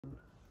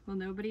Well,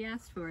 nobody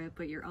asked for it,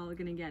 but you're all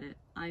gonna get it.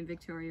 I'm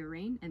Victoria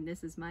Rein, and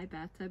this is my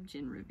bathtub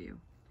gin review.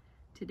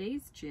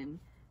 Today's gin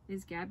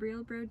is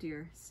Gabriel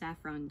Boudier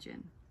Saffron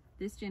Gin.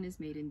 This gin is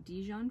made in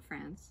Dijon,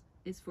 France,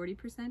 is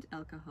 40%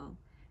 alcohol,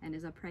 and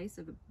is a price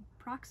of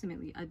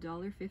approximately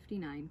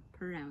 $1.59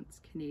 per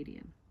ounce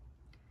Canadian.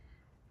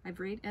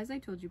 As I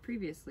told you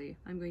previously,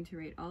 I'm going to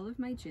rate all of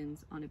my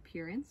gins on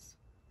appearance,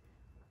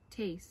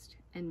 taste,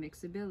 and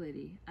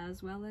mixability,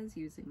 as well as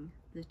using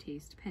the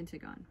taste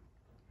pentagon.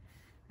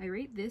 I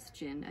rate this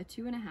gin a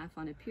 2.5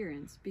 on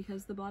appearance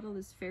because the bottle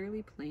is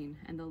fairly plain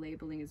and the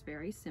labeling is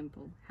very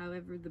simple.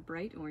 However, the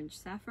bright orange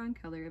saffron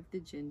color of the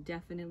gin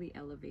definitely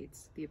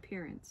elevates the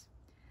appearance.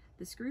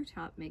 The screw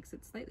top makes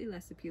it slightly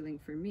less appealing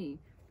for me,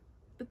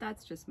 but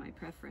that's just my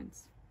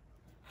preference.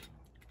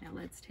 Now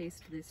let's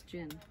taste this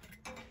gin.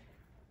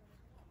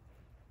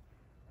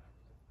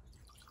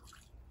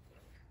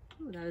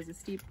 Oh, that was a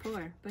steep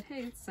pour, but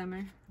hey, it's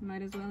summer,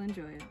 might as well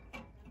enjoy it.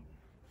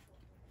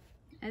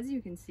 As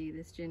you can see,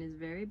 this gin is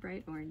very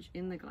bright orange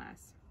in the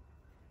glass.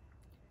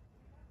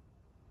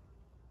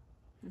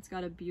 It's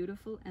got a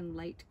beautiful and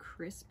light,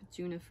 crisp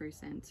juniper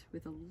scent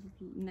with a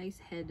nice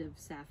head of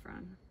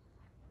saffron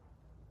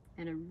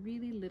and a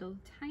really little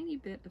tiny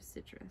bit of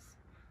citrus.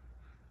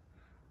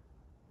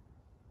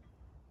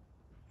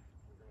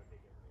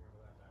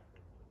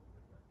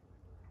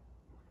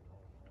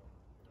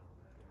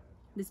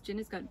 This gin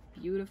has got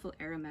beautiful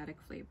aromatic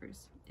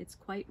flavors. It's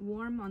quite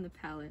warm on the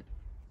palate,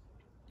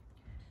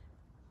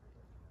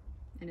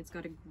 and it's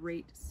got a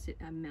great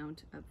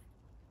amount of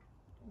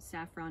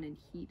saffron and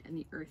heat and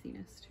the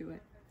earthiness to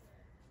it.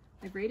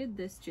 I've rated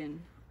this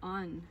gin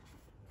on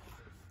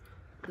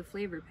the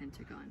flavor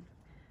pentagon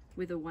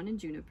with a 1 in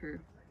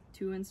juniper,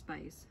 2 in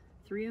spice,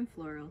 3 in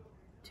floral,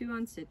 2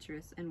 on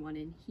citrus, and 1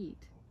 in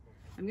heat.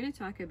 I'm going to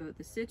talk about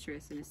the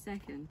citrus in a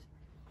second.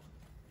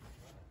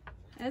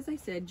 As I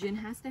said, gin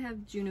has to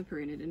have juniper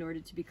in it in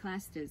order to be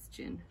classed as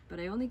gin, but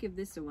I only give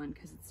this a 1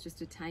 because it's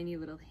just a tiny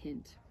little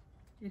hint.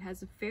 It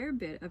has a fair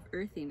bit of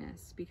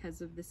earthiness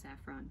because of the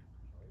saffron.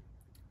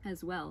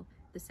 As well,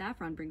 the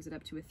saffron brings it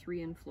up to a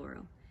 3 in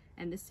floral,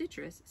 and the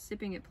citrus,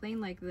 sipping it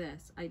plain like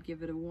this, I'd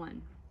give it a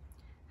 1.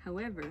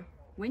 However,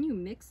 when you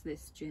mix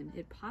this gin,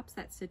 it pops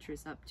that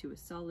citrus up to a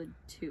solid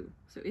 2.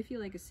 So if you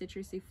like a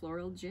citrusy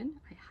floral gin,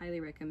 I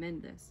highly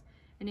recommend this.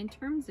 And in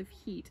terms of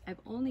heat, I've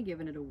only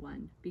given it a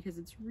 1 because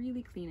it's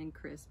really clean and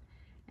crisp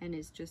and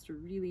is just a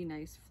really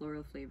nice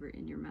floral flavor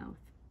in your mouth.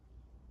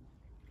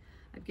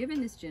 I've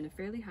given this gin a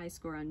fairly high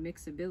score on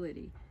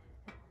mixability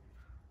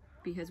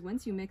because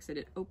once you mix it,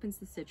 it opens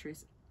the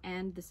citrus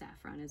and the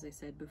saffron, as I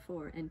said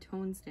before, and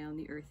tones down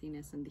the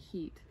earthiness and the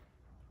heat.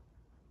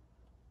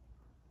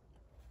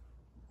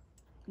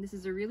 This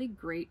is a really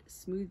great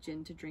smooth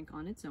gin to drink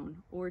on its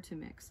own or to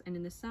mix, and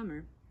in the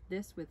summer,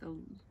 this with a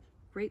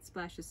great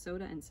splash of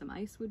soda and some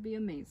ice would be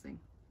amazing.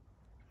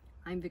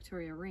 I'm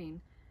Victoria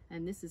Rein,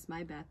 and this is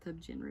my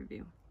bathtub gin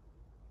review.